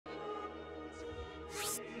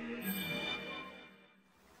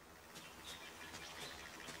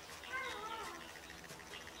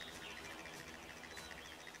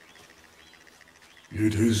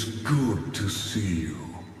It is good to see you,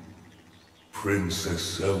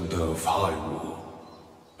 Princess Zelda of Hyrule,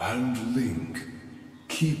 and Link,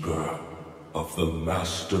 Keeper of the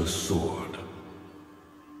Master Sword.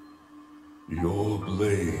 Your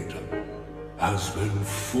blade has been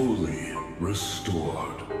fully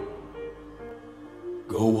restored.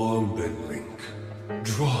 Go on then, Link.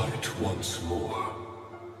 Draw it once more.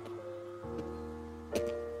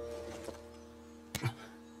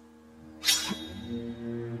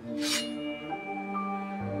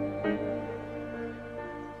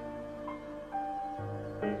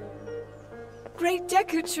 Great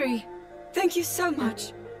Deku Tree! Thank you so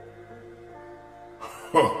much. Ha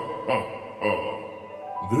ha ha.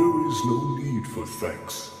 There is no need for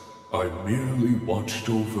thanks. I merely watched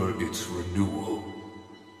over its renewal.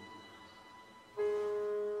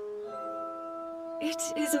 It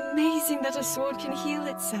is amazing that a sword can heal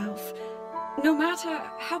itself, no matter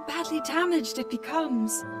how badly damaged it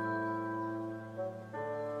becomes.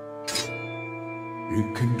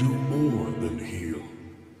 It can do more than heal.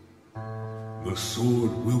 The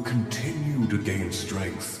sword will continue to gain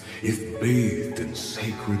strength if bathed in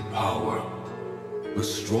sacred power. The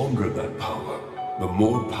stronger that power, the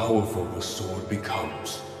more powerful the sword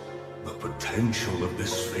becomes. The potential of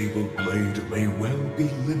this fabled blade may well be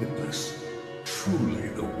limitless. Truly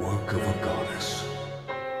the work of a goddess.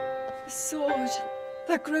 A sword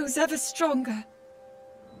that grows ever stronger.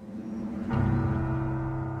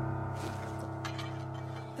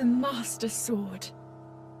 The Master Sword.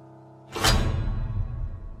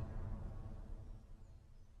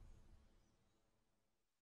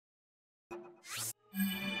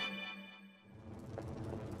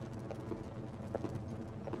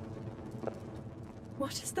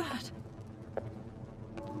 What is that?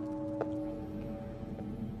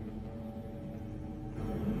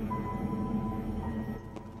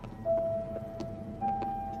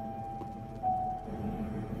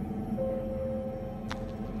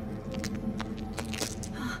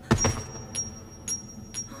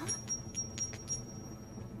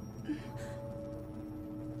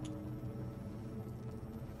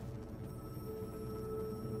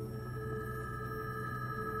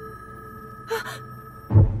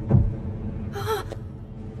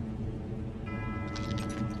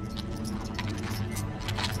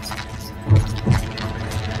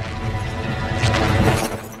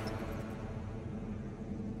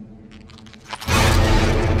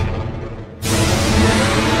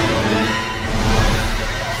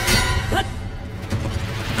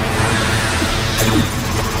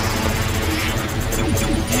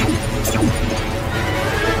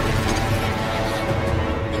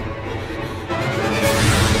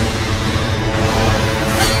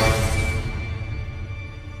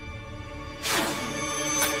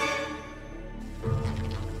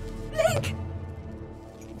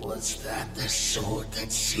 Was that the sword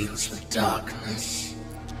that seals the darkness?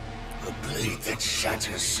 A blade that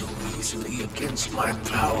shatters so easily against my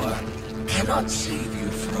power cannot save you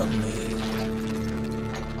from me.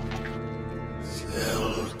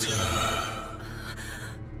 Zelda.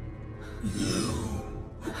 You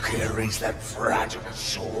who carries that fragile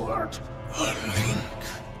sword. A Link.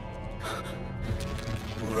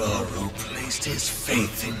 Rauru placed his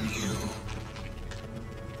faith in you.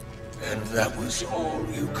 And that was all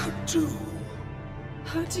you could do.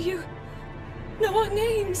 How do you know our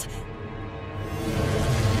names?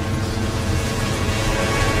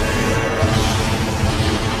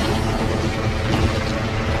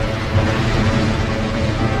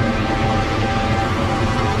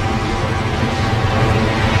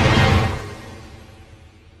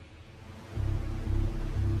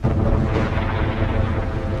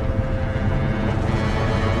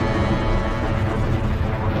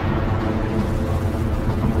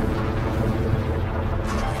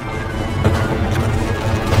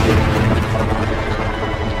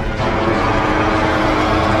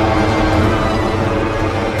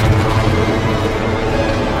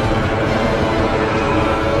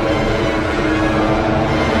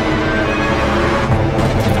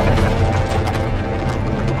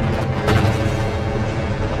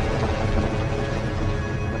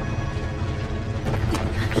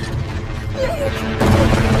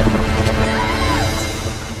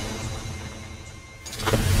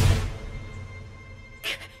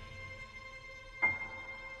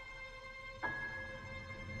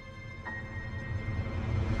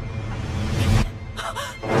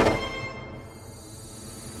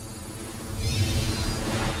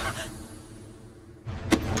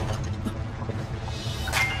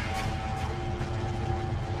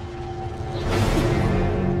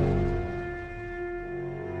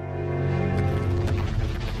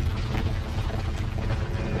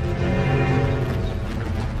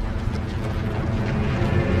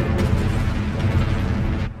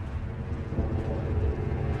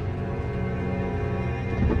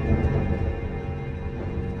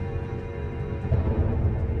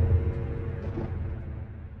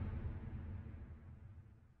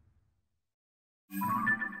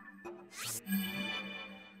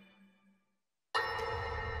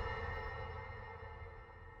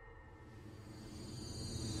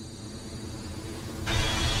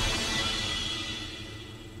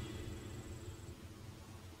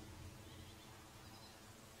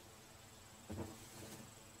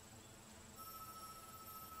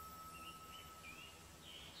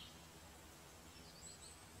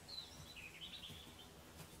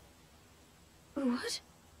 What?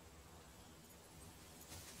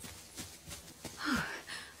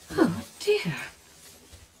 Oh dear.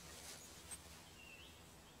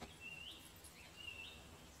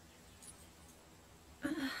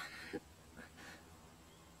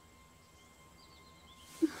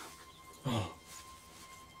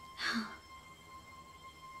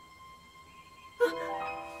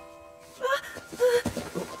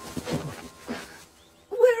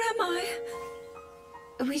 Where am I?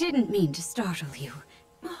 We didn't mean to startle you.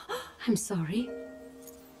 I'm sorry.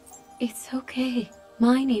 It's okay.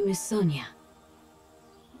 My name is Sonia.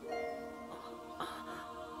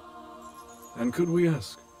 And could we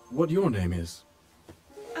ask what your name is?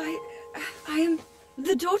 I am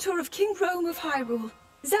the daughter of King Rome of Hyrule,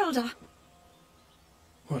 Zelda.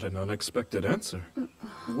 What an unexpected answer.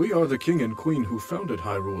 We are the king and queen who founded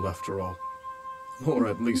Hyrule, after all. Or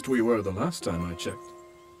at least we were the last time I checked.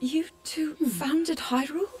 You two founded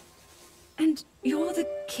Hyrule? And you're the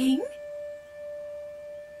king?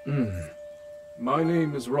 My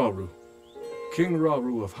name is Rauru. King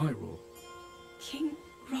Rauru of Hyrule. King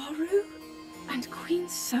Rauru? And Queen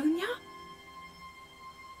Sonia?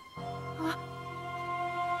 But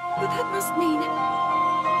that must mean...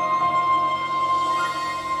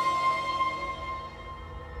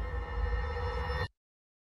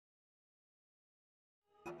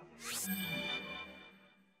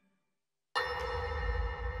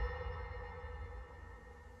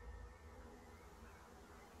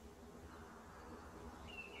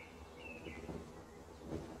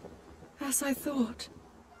 As I thought.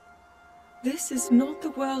 This is not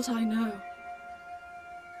the world I know.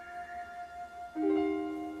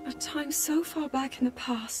 A time so far back in the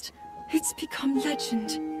past, it's become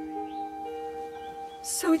legend.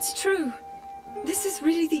 So it's true. This is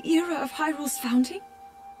really the era of Hyrule's founding?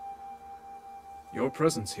 Your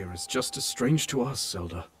presence here is just as strange to us,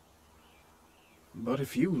 Zelda. But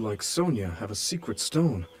if you, like Sonia, have a secret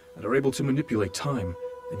stone and are able to manipulate time,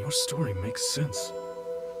 then your story makes sense.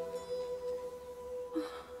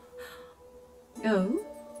 Oh?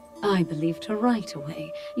 I believed her right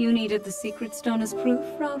away. You needed the secret stone as proof,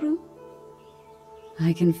 Rauru?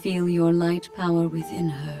 I can feel your light power within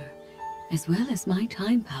her, as well as my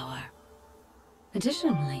time power.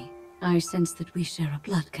 Additionally, I sense that we share a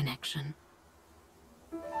blood connection.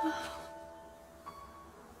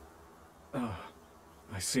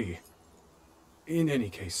 I see. In any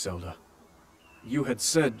case, Zelda, you had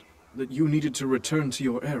said that you needed to return to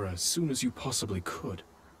your era as soon as you possibly could.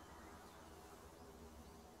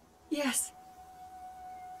 Yes.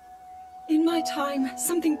 In my time,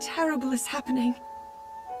 something terrible is happening.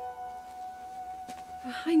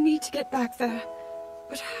 I need to get back there.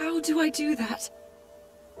 But how do I do that?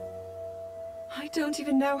 I don't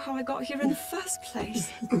even know how I got here in the first place.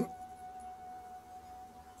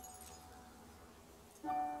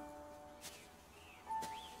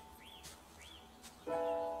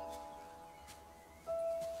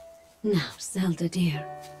 Now, Zelda dear.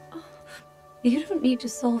 You don't need to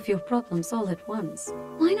solve your problems all at once.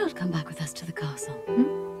 Why not come back with us to the castle,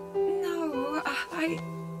 No,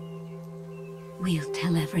 We'll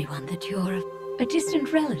tell everyone that you're a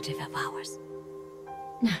distant relative of ours.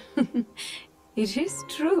 It is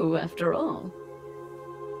true, after all.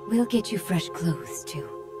 We'll get you fresh clothes, too.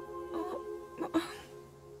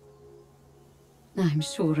 I'm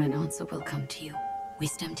sure an answer will come to you.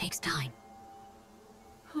 Wisdom takes time.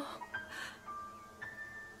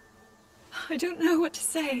 I don't know what to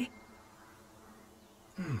say.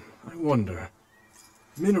 I wonder.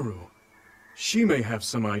 Minoru, she may have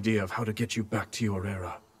some idea of how to get you back to your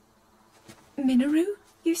era. Minoru,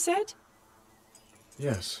 you said?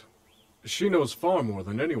 Yes. She knows far more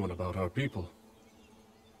than anyone about our people.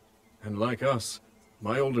 And like us,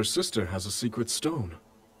 my older sister has a secret stone.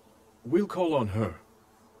 We'll call on her.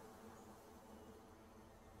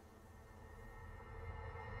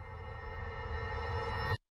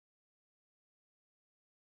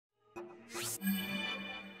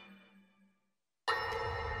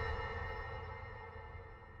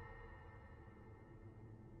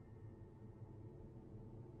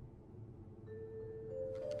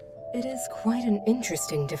 It is quite an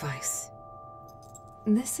interesting device.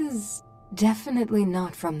 This is definitely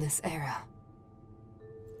not from this era.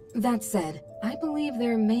 That said, I believe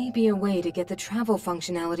there may be a way to get the travel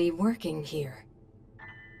functionality working here.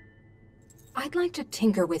 I'd like to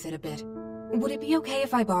tinker with it a bit. Would it be okay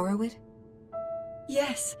if I borrow it?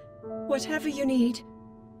 Yes, whatever you need.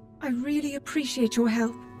 I really appreciate your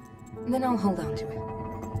help. Then I'll hold on to it.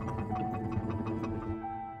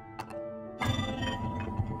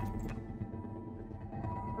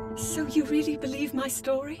 So you really believe my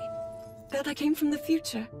story? That I came from the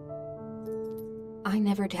future? I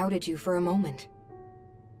never doubted you for a moment.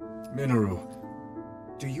 Minoru,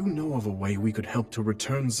 do you know of a way we could help to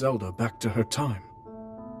return Zelda back to her time?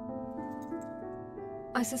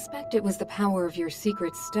 I suspect it was the power of your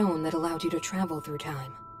secret stone that allowed you to travel through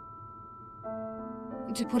time.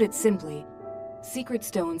 To put it simply, secret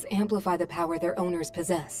stones amplify the power their owners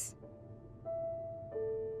possess.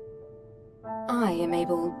 I am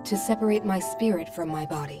able to separate my spirit from my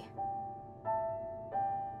body.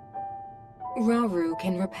 Rauru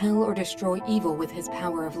can repel or destroy evil with his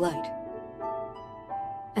power of light.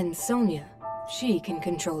 And Sonia, she can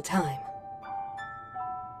control time.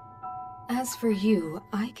 As for you,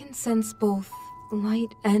 I can sense both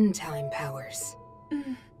light and time powers.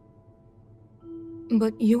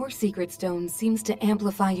 But your secret stone seems to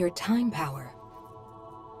amplify your time power.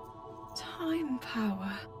 Time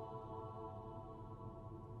power.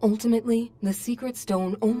 Ultimately, the secret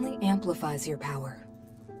stone only amplifies your power.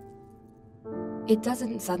 It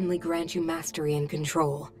doesn't suddenly grant you mastery and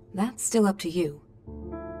control. That's still up to you.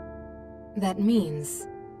 That means,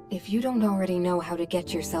 if you don't already know how to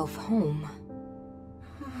get yourself home...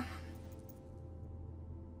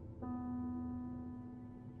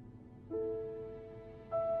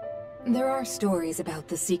 There are stories about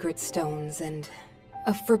the secret stones and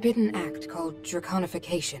a forbidden act called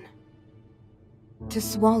draconification. To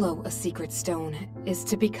swallow a secret stone is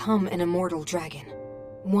to become an immortal dragon,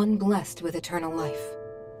 one blessed with eternal life.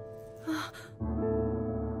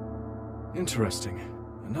 Interesting.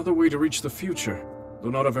 Another way to reach the future, though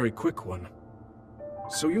not a very quick one.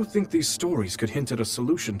 So you think these stories could hint at a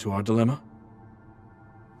solution to our dilemma?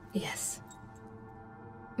 Yes.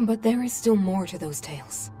 But there is still more to those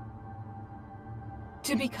tales.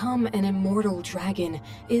 To become an immortal dragon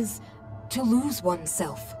is to lose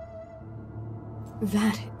oneself.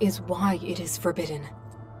 That is why it is forbidden.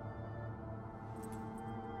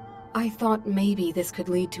 I thought maybe this could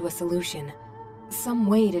lead to a solution, some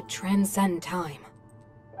way to transcend time.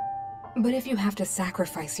 But if you have to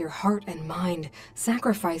sacrifice your heart and mind,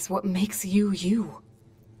 sacrifice what makes you you.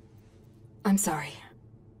 I'm sorry.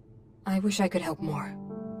 I wish I could help more.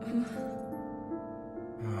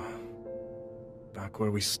 Back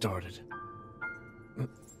where we started.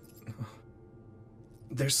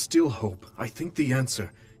 There's still hope. I think the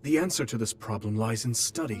answer to this problem lies in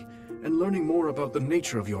study and learning more about the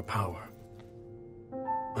nature of your power.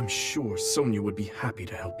 I'm sure Sonia would be happy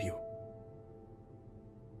to help you.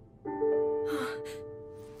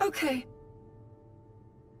 Okay.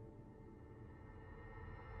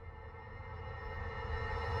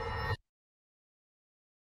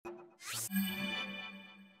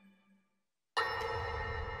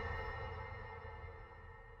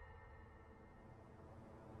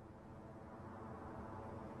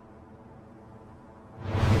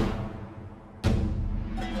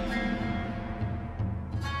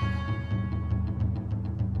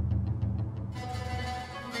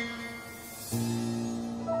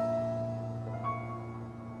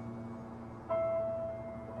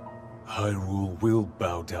 Hyrule will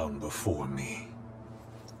bow down before me.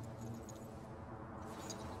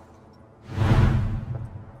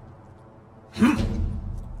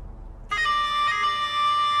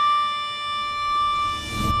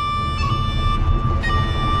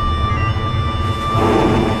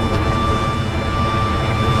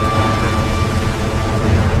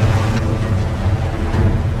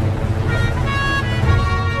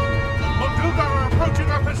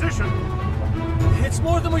 It's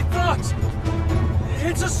more than we thought!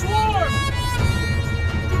 It's a swarm!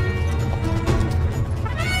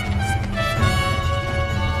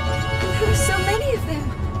 There are so many of them.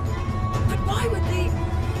 But why would they...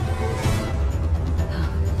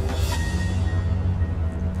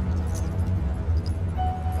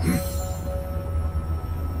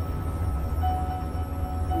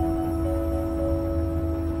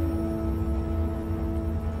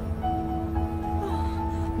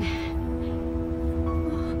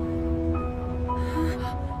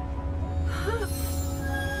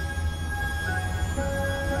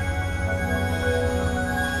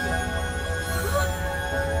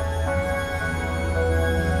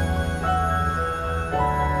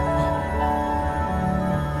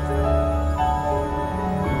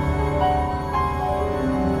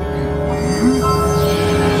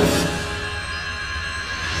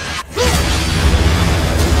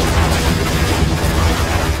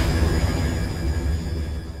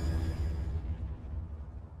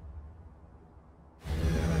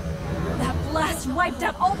 Wiped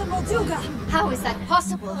out all the Molduga! How is that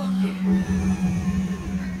possible?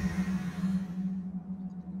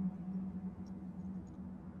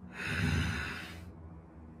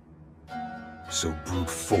 so brute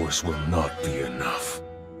force will not be enough.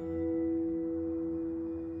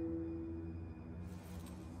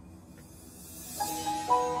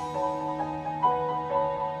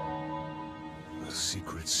 The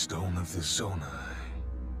secret stone of the Zonai.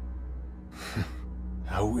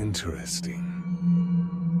 How interesting.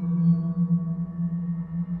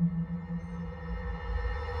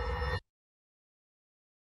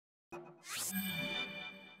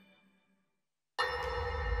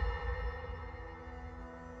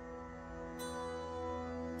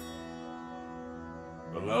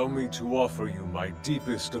 Allow me to offer you my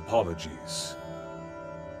deepest apologies.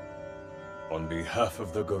 On behalf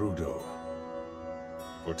of the Gerudo,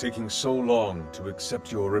 for taking so long to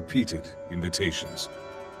accept your repeated invitations.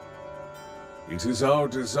 It is our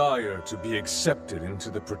desire to be accepted into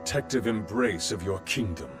the protective embrace of your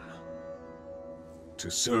kingdom. To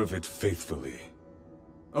serve it faithfully.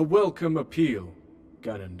 A welcome appeal,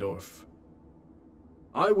 Ganondorf.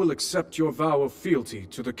 I will accept your vow of fealty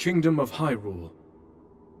to the Kingdom of Hyrule.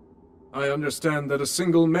 I understand that a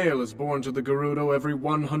single male is born to the Gerudo every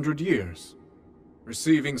 100 years.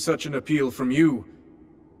 Receiving such an appeal from you,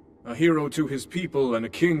 a hero to his people and a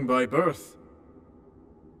king by birth,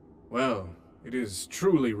 well, it is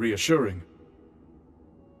truly reassuring.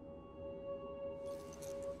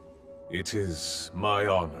 It is my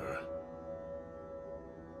honor.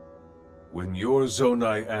 When your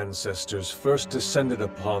Zonai ancestors first descended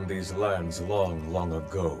upon these lands long, long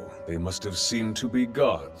ago, they must have seemed to be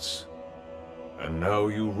gods. And now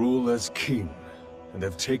you rule as king, and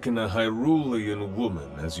have taken a Hyrulean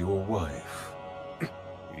woman as your wife.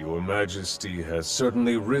 Your Majesty has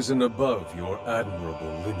certainly risen above your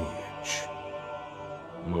admirable lineage.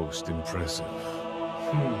 Most impressive.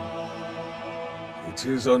 It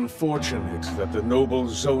is unfortunate that the noble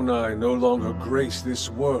Zonai no longer grace this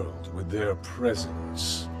world with their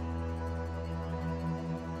presence.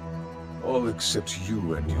 All except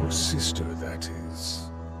you and your sister, that is.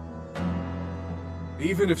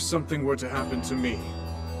 Even if something were to happen to me,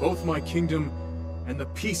 both my kingdom and the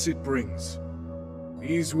peace it brings,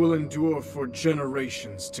 these will endure for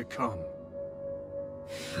generations to come.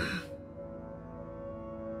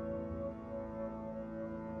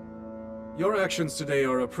 Your actions today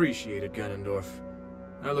are appreciated, Ganondorf.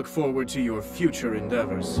 I look forward to your future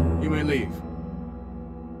endeavors. You may leave.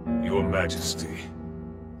 Your Majesty.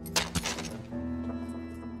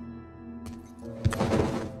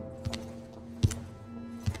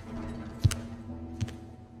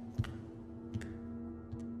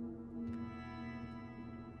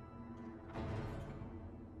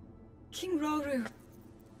 King Rauru,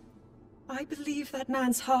 I believe that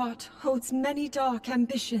man's heart holds many dark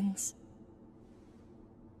ambitions.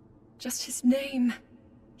 Just his name,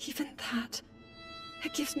 even that,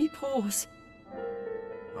 it gives me pause.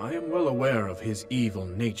 I am well aware of his evil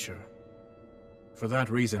nature. For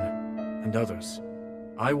that reason, and others,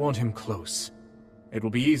 I want him close. It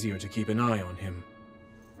will be easier to keep an eye on him.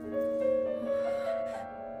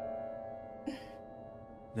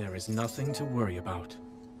 There is nothing to worry about.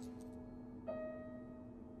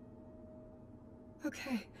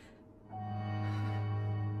 Okay.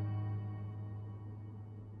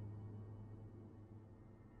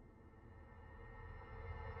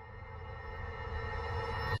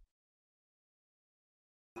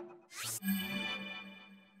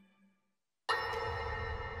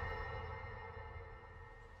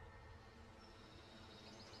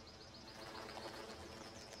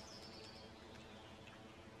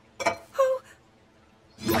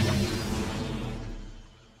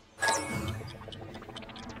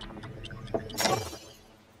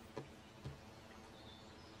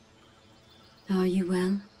 Are you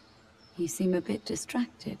well? You seem a bit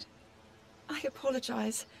distracted. I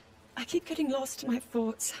apologize. I keep getting lost in my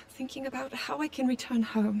thoughts, thinking about how I can return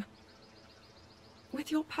home. With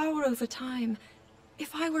your power over time,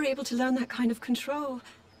 if I were able to learn that kind of control,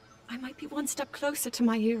 I might be one step closer to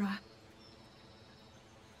my era.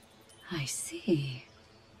 I see.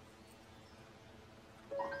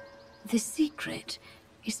 The secret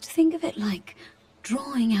is to think of it like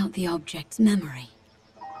drawing out the object's memory.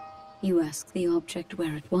 You ask the object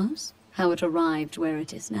where it was, how it arrived where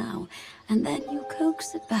it is now, and then you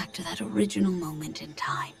coax it back to that original moment in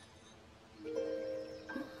time.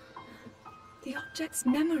 The object's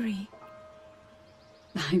memory.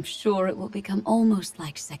 I'm sure it will become almost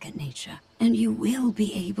like second nature, and you will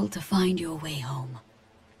be able to find your way home.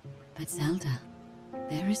 But Zelda,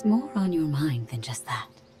 there is more on your mind than just that.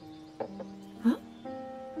 Huh?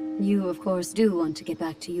 You, of course, do want to get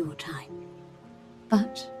back to your time.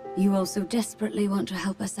 But you also desperately want to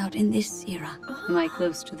help us out in this era. Am I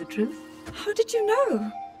close to the truth? How did you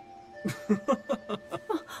know?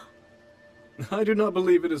 I do not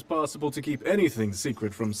believe it is possible to keep anything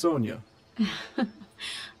secret from Sonia.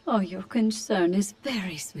 Oh, your concern is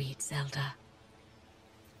very sweet, Zelda.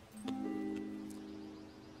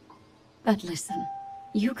 But listen,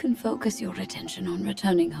 you can focus your attention on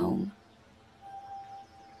returning home.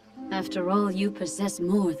 After all, you possess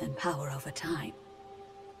more than power over time.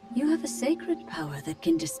 You have a sacred power that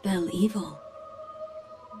can dispel evil.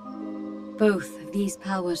 Both of these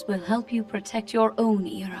powers will help you protect your own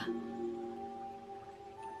era.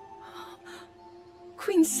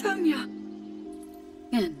 Queen Sonia!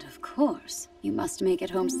 And of course, you must make it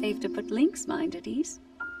home safe to put Link's mind at ease.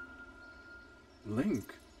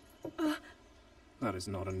 Link? That is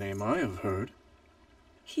not a name I have heard.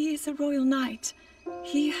 He is a royal knight.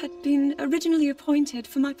 He had been originally appointed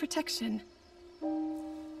for my protection.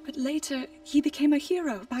 But later, he became a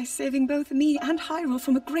hero by saving both me and Hyrule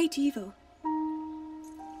from a great evil.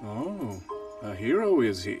 Oh, a hero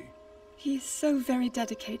is he? He is so very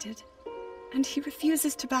dedicated, and he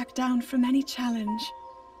refuses to back down from any challenge.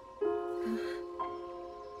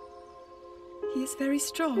 He is very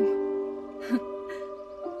strong.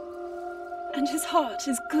 And his heart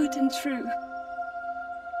is good and true.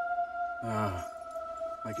 Ah,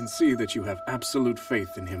 I can see that you have absolute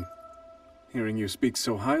faith in him. Hearing you speak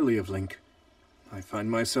so highly of Link, I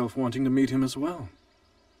find myself wanting to meet him as well.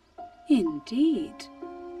 Indeed.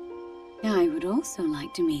 I would also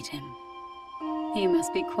like to meet him. He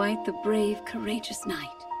must be quite the brave, courageous knight.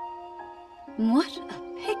 What a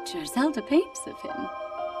picture Zelda paints of him.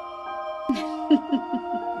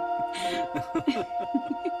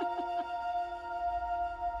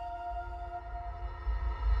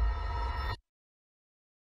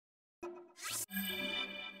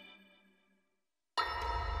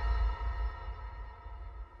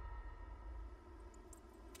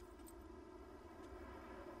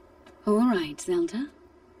 All right, Zelda.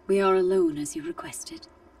 We are alone as you requested.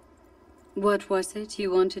 What was it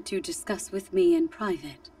you wanted to discuss with me in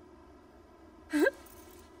private?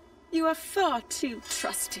 You are far too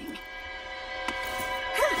trusting.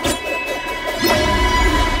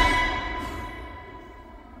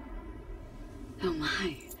 Oh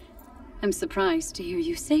my. I'm surprised to hear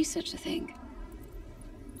you say such a thing.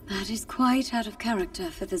 That is quite out of character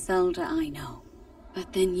for the Zelda I know.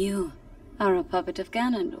 But then you are a puppet of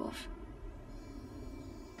Ganondorf.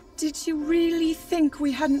 Did you really think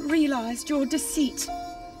we hadn't realized your deceit?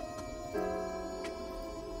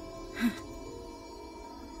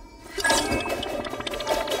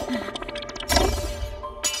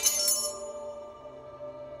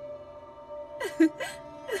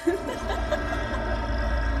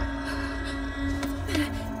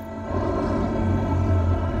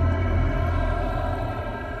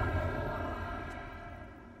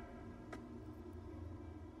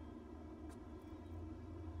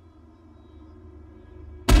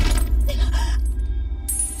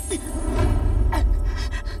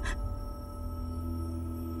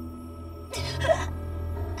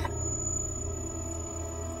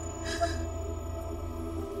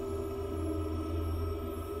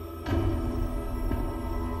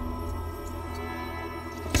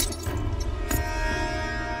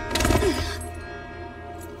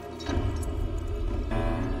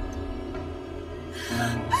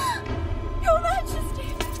 Your Majesty!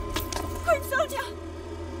 Queen Sonia!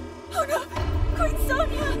 Oh no! Queen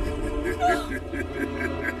Sonia! No!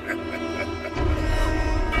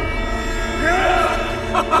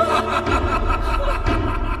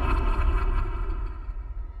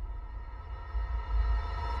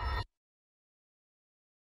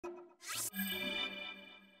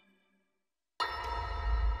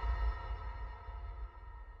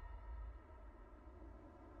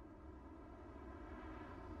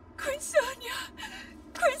 Queen Sonia!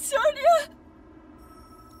 Queen Sonia!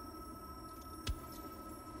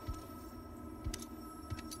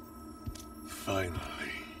 Finally.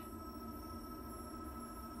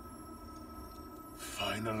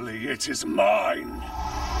 Finally, it is mine!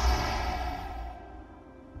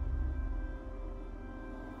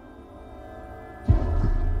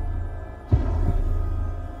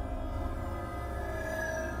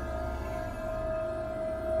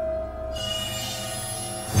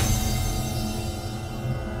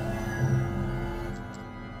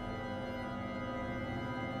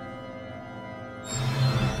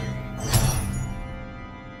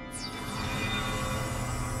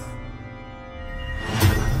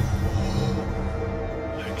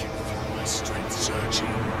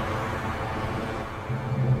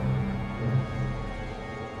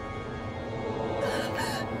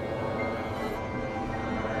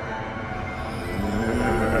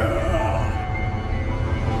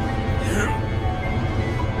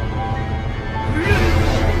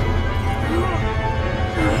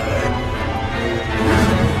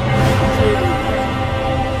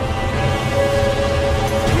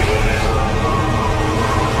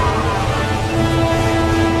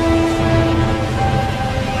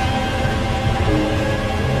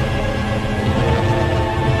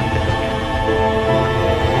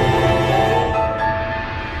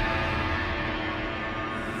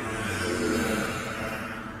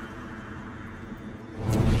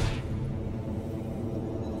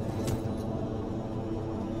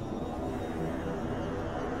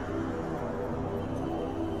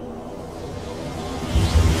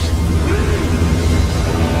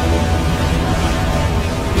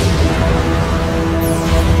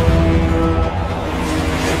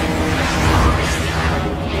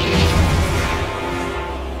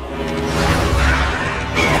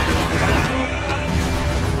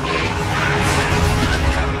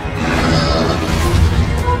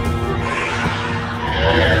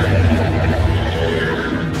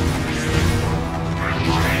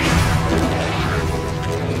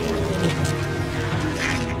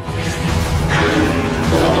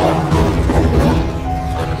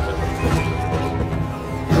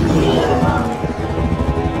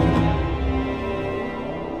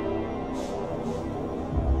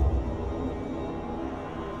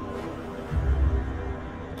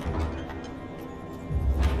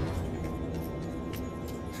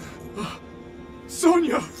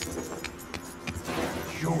 Sonya!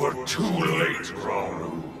 You were too late,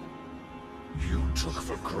 Rauru. You took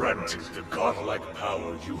for granted the godlike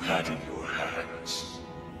power you had in your hands.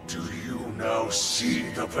 Do you now see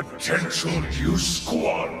the potential you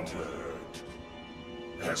squandered?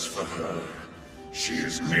 As for her, she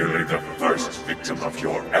is merely the first victim of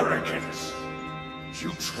your arrogance.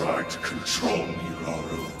 You tried to control me,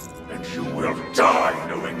 Rauru, and you will die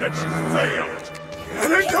knowing that you failed.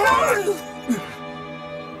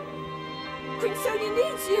 Queen Sonia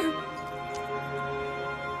needs you!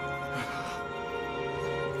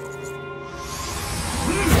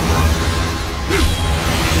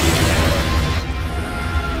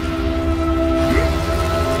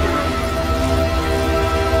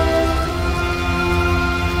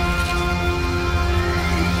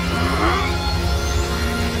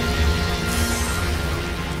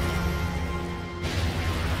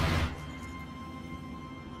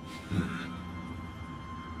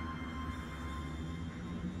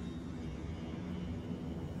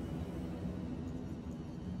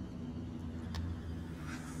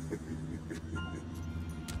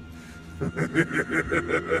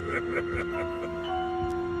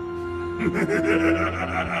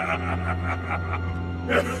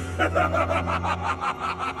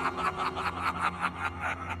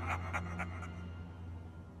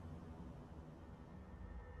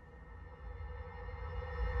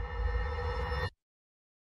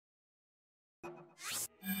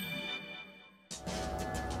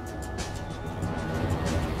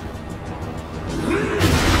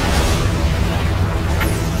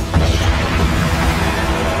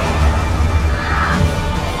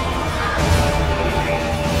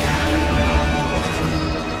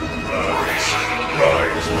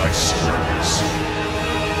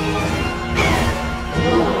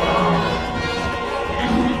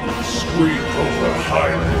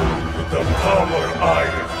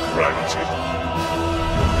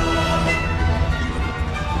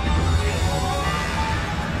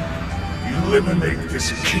 Eliminate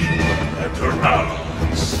this kingdom and her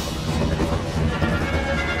allies.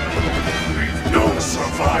 Leave no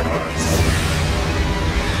survivors.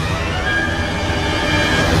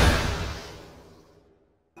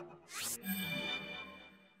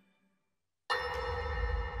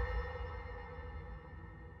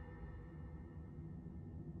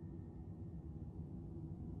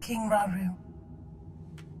 King Rauru,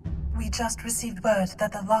 we just received word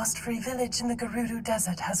that the last free village in the Gerudo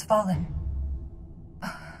Desert has fallen.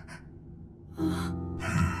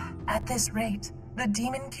 At this rate, the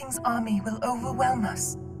Demon King's army will overwhelm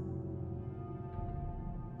us.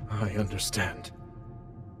 I understand.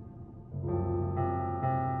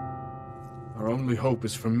 Our only hope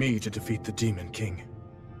is for me to defeat the Demon King.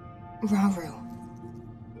 Rauru.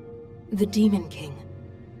 The Demon King.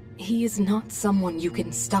 He is not someone you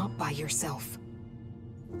can stop by yourself.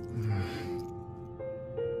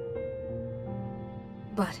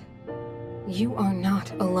 But you are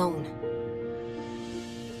not alone.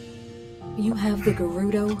 You have the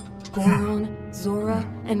Gerudo, Goron, Zora,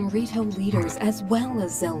 and Rito leaders as well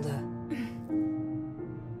as Zelda.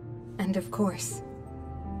 And of course,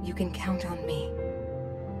 you can count on me.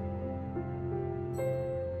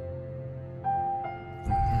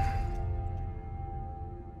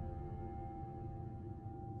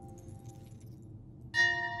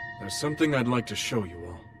 There's something I'd like to show you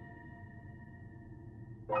all.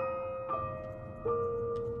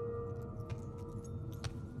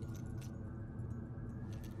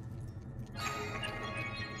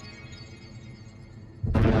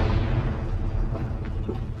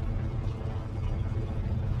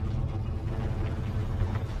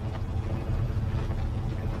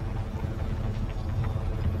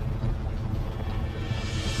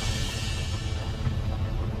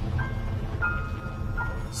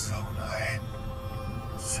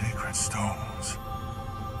 Sacred stones.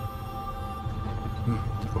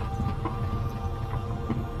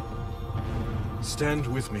 Stand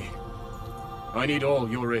with me. I need all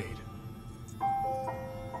your aid.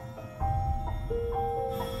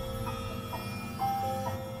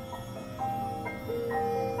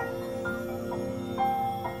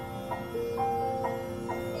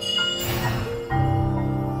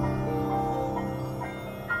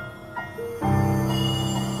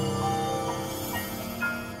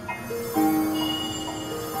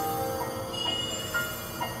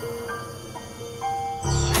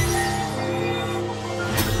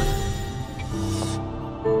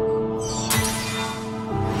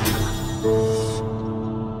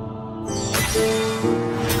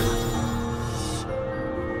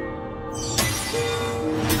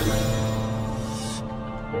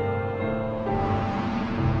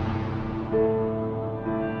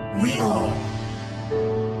 We all,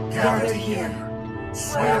 gathered here,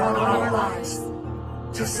 swear on our lives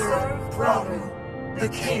to serve Rauru, the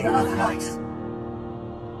King of Light.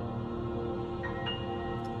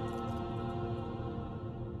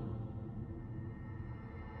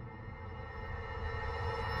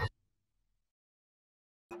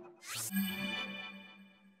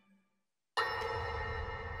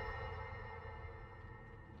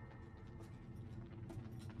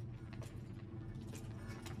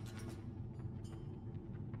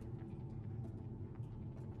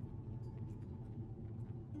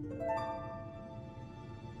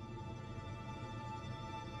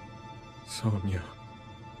 Sonya.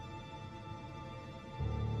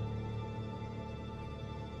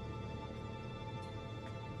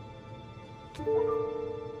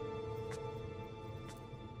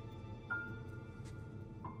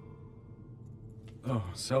 Oh,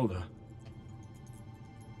 Zelda.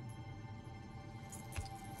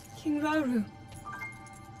 King Rauru,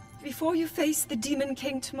 before you face the Demon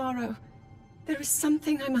King tomorrow, there is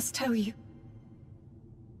something I must tell you.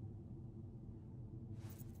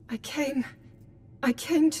 I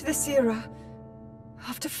came to this era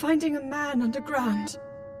after finding a man underground.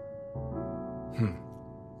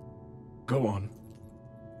 Go on.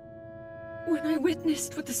 When I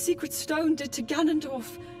witnessed what the Secret Stone did to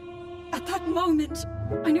Ganondorf, at that moment,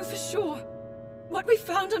 I knew for sure what we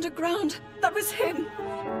found underground, that was him.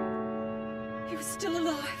 He was still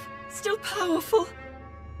alive, still powerful.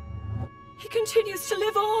 He continues to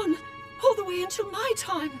live on, all the way until my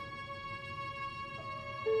time.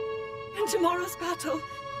 In tomorrow's battle,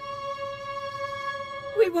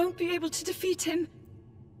 we won't be able to defeat him.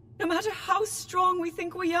 No matter how strong we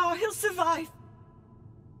think we are, he'll survive.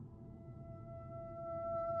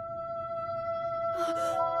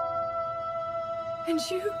 And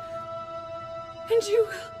you will.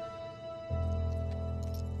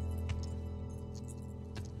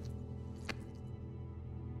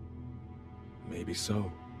 Maybe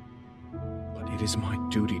so. But it is my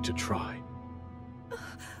duty to try.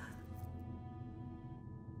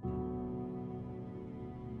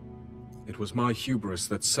 It was my hubris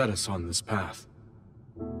that set us on this path.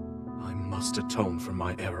 I must atone for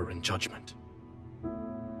my error in judgment.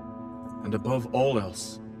 And above all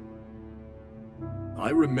else,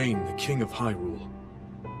 I remain the King of Hyrule.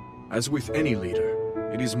 As with any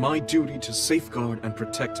leader, it is my duty to safeguard and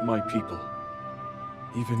protect my people,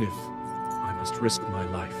 even if I must risk my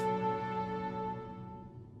life.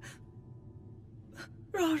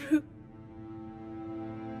 Rauru.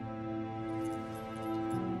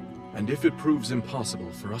 And if it proves impossible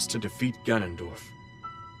for us to defeat Ganondorf,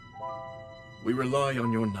 we rely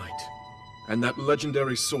on your knight, and that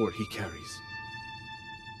legendary sword he carries.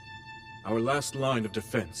 Our last line of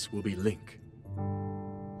defense will be Link.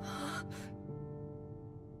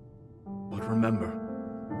 But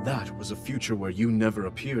remember, that was a future where you never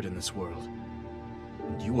appeared in this world.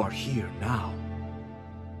 And you are here now.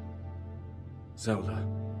 Zelda,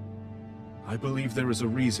 I believe there is a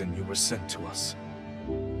reason you were sent to us.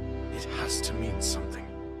 It has to mean something.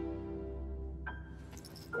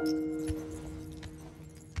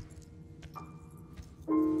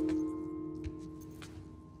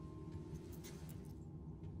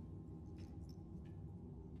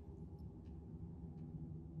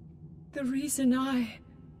 The reason I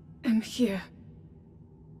am here.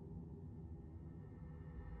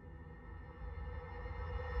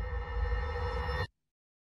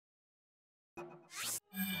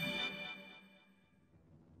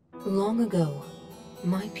 Long ago,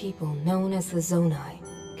 my people, known as the Zonai,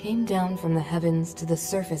 came down from the heavens to the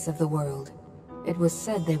surface of the world. It was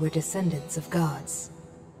said they were descendants of gods.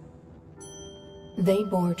 They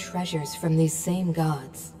bore treasures from these same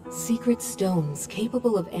gods, secret stones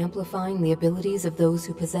capable of amplifying the abilities of those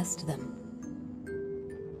who possessed them.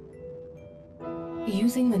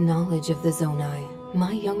 Using the knowledge of the Zonai,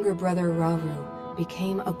 my younger brother Rauru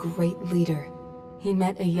became a great leader. He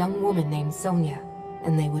met a young woman named Sonya,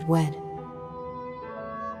 and they would wed.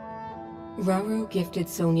 Rauru gifted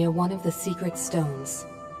Sonya one of the secret stones.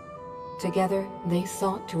 Together, they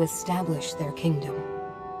sought to establish their kingdom.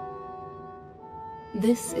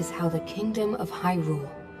 This is how the Kingdom of Hyrule,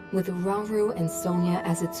 with Rauru and Sonya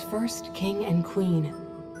as its first king and queen,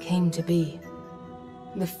 came to be.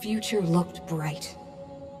 The future looked bright.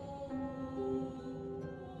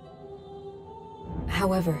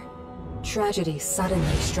 However, tragedy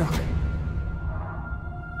suddenly struck.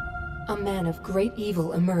 A man of great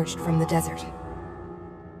evil emerged from the desert.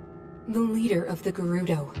 The leader of the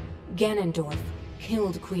Gerudo, Ganondorf,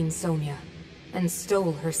 killed Queen Sonya and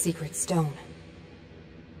stole her secret stone.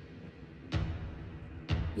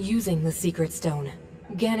 Using the secret stone,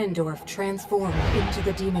 Ganondorf transformed into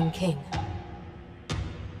the Demon King.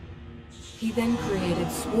 He then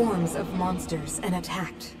created swarms of monsters and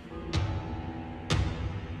attacked.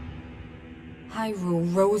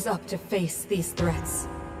 Hyrule rose up to face these threats,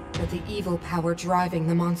 but the evil power driving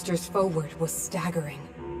the monsters forward was staggering.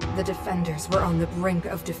 The defenders were on the brink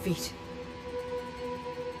of defeat.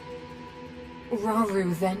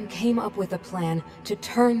 Rauru then came up with a plan to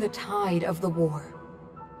turn the tide of the war.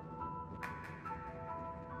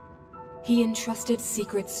 He entrusted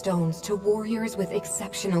secret stones to warriors with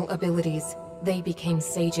exceptional abilities. They became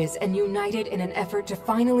sages and united in an effort to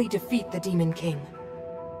finally defeat the Demon King.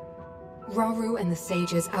 Rauru and the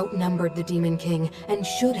sages outnumbered the Demon King and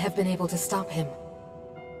should have been able to stop him.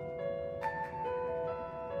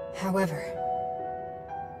 However,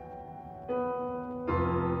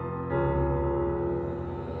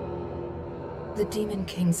 the Demon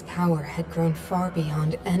King's power had grown far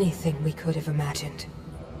beyond anything we could have imagined.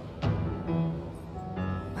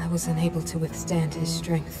 I was unable to withstand his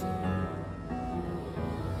strength.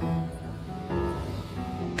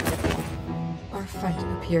 Our fight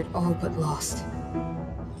appeared all but lost.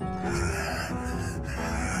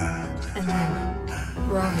 And then,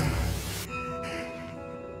 Rauru.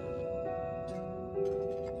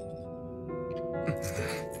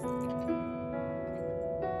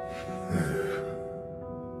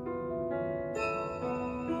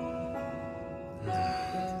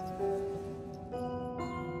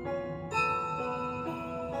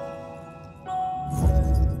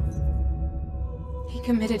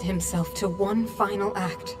 Committed himself to one final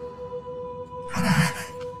act.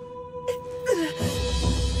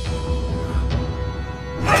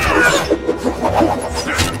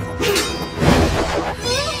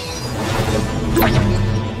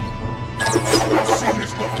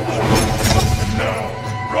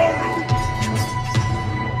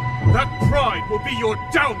 That pride will be your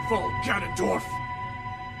downfall, Ganondorf!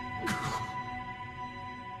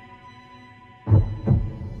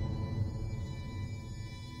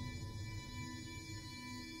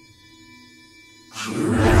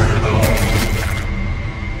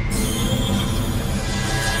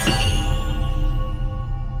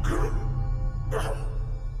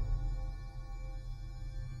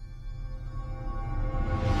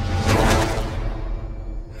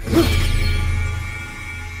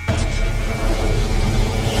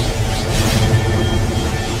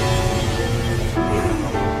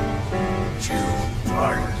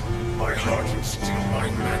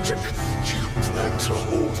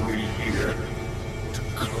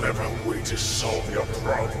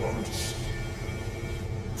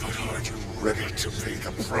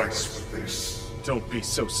 Don't be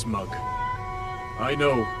so smug. I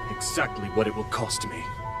know exactly what it will cost me.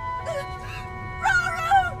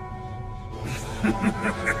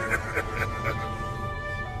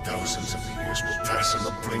 Thousands of years will pass in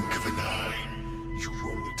the blink of an eye. You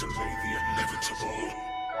only delay the inevitable.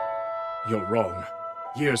 You're wrong.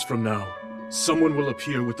 Years from now, someone will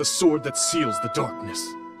appear with the sword that seals the darkness.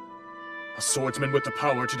 A swordsman with the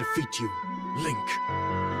power to defeat you. Link.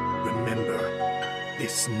 Remember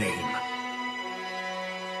this name.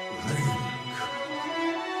 Link.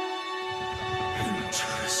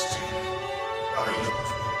 Interesting. I look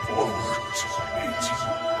forward to meeting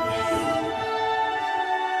you.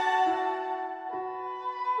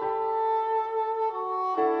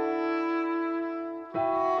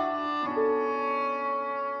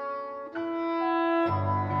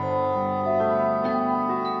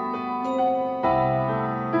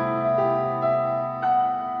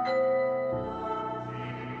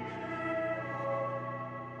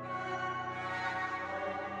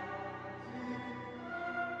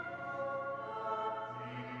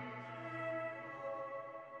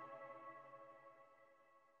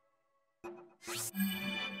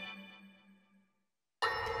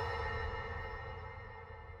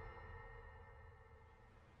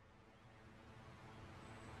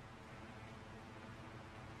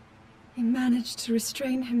 He managed to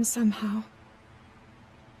restrain him somehow.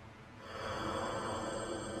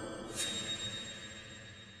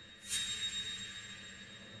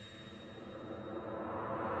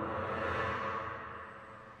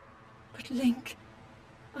 But Link,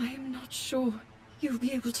 I am not sure you'll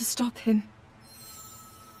be able to stop him.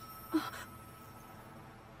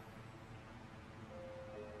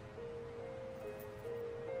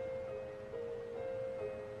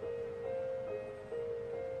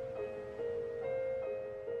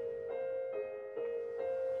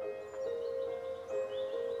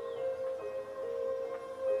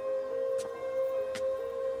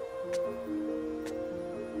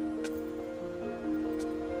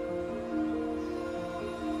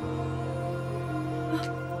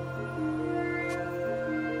 Master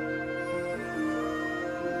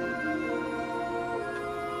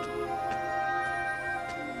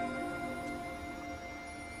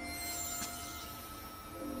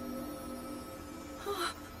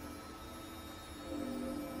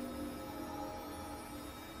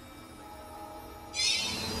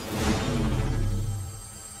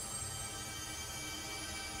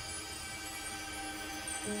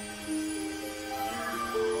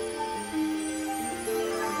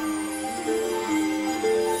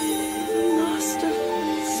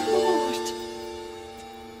Sword.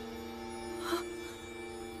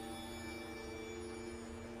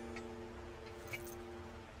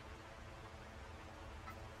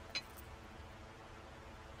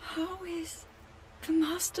 How is the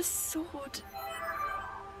Master Sword?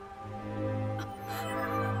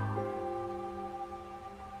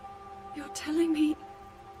 You're telling me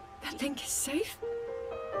that Link is safe?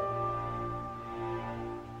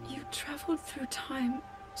 You traveled through time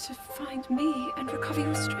to find me and recover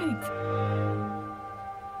your strength.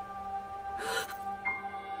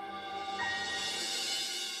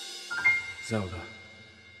 Zelda,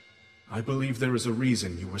 I believe there is a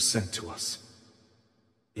reason you were sent to us.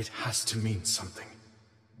 It has to mean something.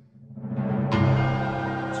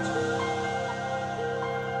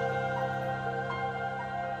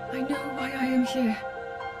 I know why I am here.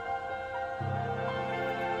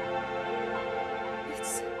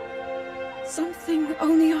 It's something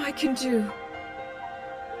only I can do.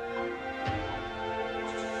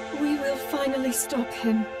 We will finally stop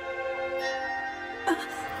him.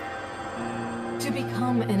 To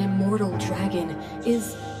become an immortal dragon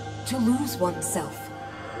is to lose oneself.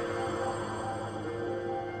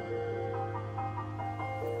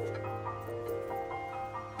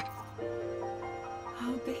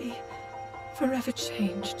 I'll be forever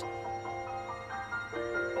changed.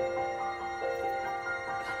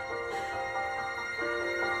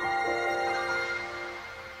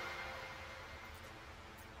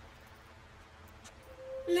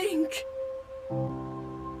 Link!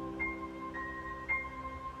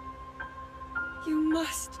 You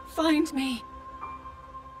must find me.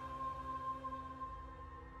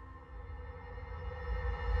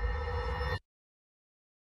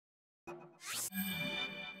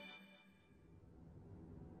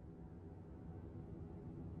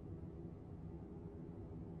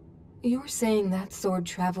 You're saying that sword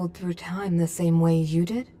traveled through time the same way you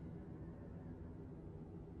did?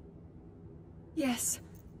 Yes,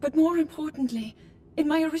 but more importantly, in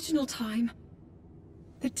my original time,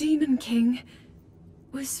 the Demon King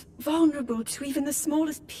was vulnerable to even the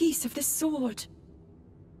smallest piece of this sword.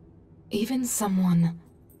 Even someone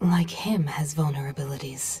like him has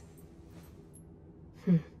vulnerabilities.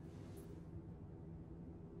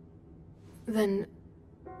 Then,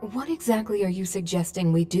 what exactly are you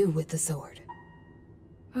suggesting we do with the sword?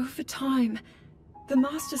 Over time, the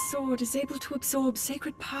Master Sword is able to absorb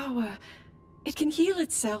sacred power. It can heal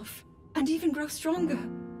itself, and even grow stronger.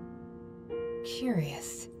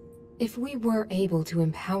 Curious. If we were able to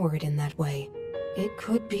empower it in that way, it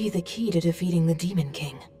could be the key to defeating the Demon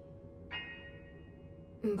King.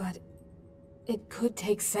 But it could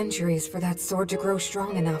take centuries for that sword to grow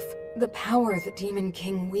strong enough. The power the Demon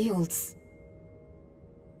King wields.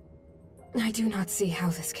 I do not see how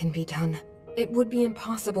this can be done. It would be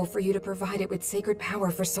impossible for you to provide it with sacred power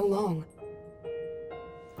for so long.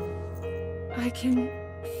 I can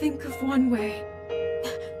think of one way.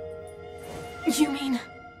 You mean?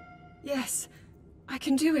 Yes, I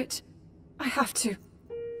can do it. I have to.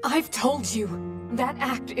 I've told you, that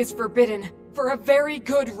act is forbidden, for a very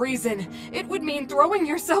good reason. It would mean throwing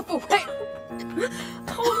yourself away.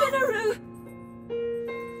 Oh, Minoru!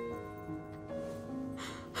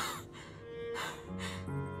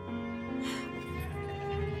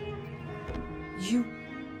 You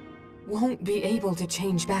won't be able to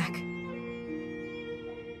change back.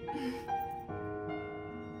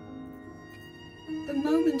 The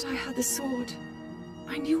moment I had the sword,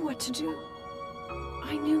 I knew what to do.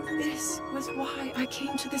 I knew this was why I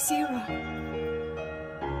came to this era.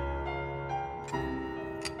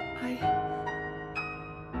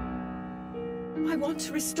 I want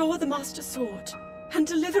to restore the Master Sword and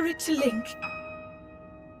deliver it to Link.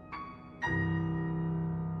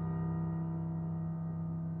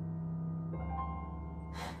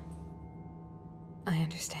 I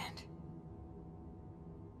understand.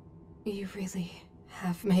 You really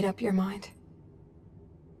have made up your mind?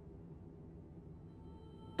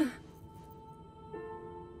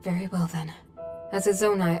 Very well then. As a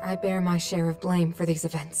Zonai, I bear my share of blame for these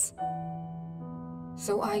events.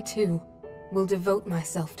 So I too will devote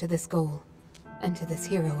myself to this goal, and to this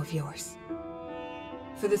hero of yours.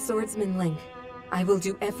 For the swordsman Link, I will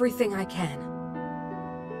do everything I can.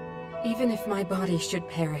 Even if my body should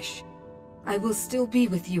perish, I will still be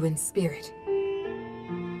with you in spirit.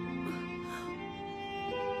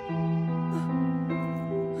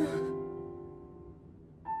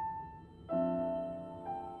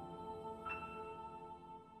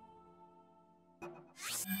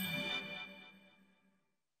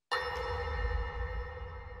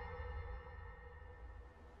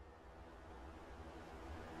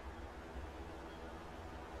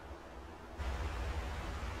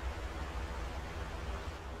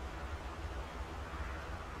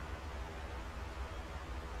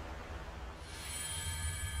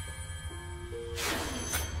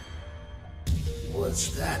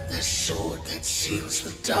 Was that the sword that seals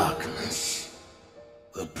the darkness?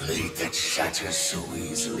 The blade that shatters so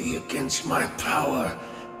easily against my power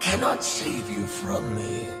cannot save you from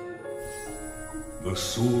me. The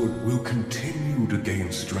sword will continue to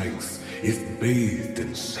gain strength if bathed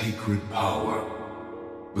in sacred power.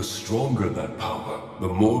 The stronger that power, the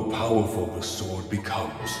more powerful the sword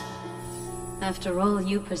becomes. After all,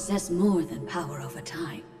 you possess more than power over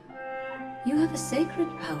time. You have a sacred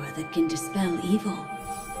power that can dispel evil.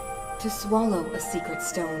 To swallow a secret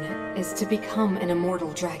stone is to become an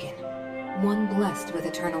immortal dragon, one blessed with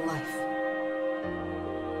eternal life.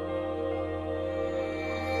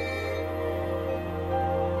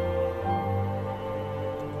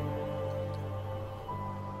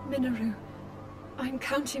 Minoru, I'm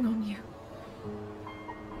counting on you.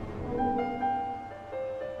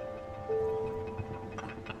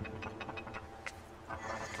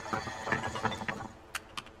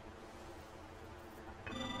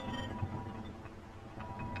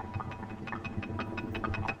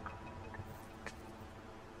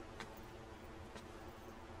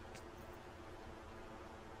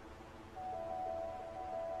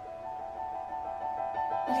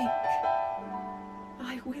 Link,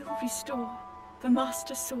 I will restore the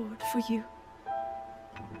Master Sword for you.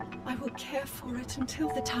 I will care for it until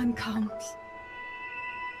the time comes.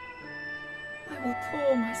 I will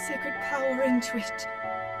pour my sacred power into it.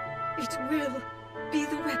 It will be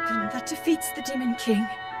the weapon that defeats the Demon King.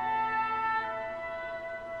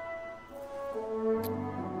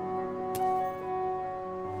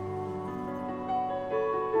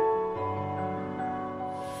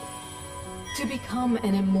 To become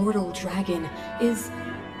an immortal dragon is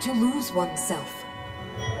to lose oneself.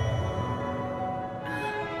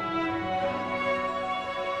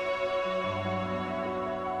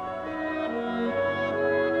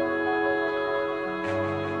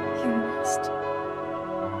 You must.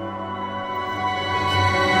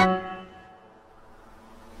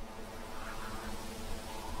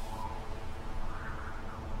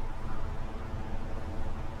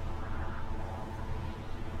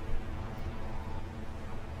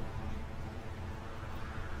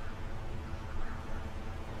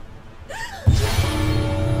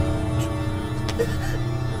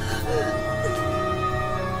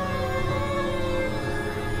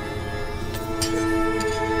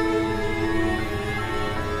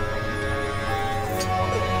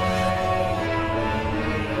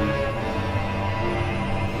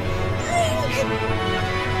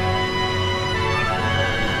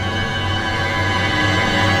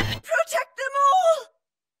 Protect them all!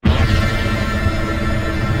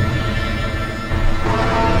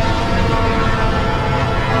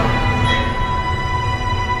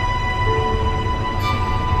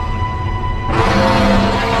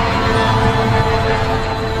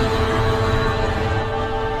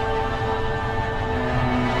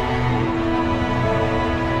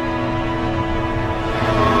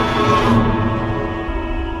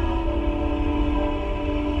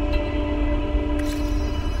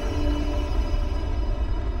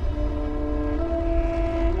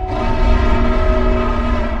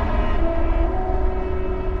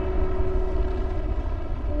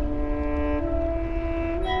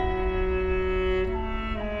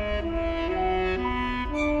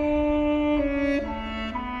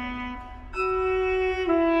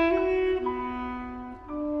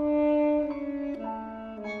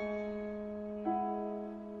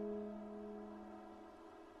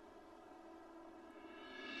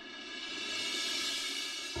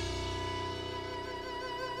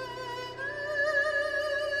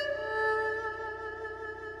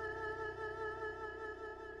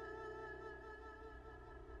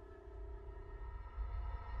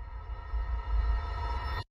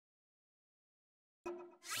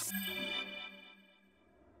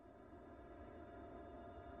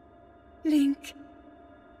 Link.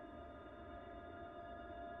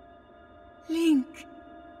 Link.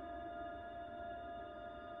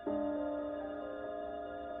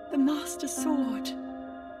 The Master Sword.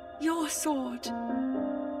 Your sword.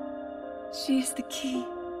 She is the key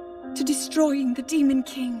to destroying the Demon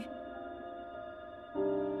King.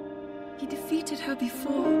 He defeated her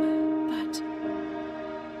before, but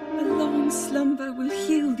a long slumber will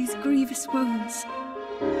heal these grievous wounds.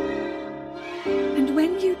 And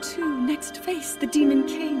when you two next face the Demon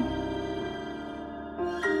King,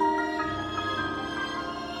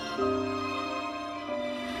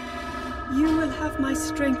 you will have my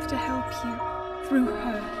strength to help you through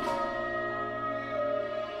her.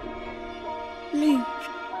 Link,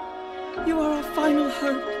 you are our final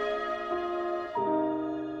hope.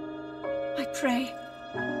 I pray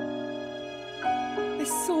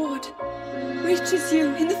this sword reaches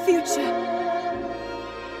you in the future.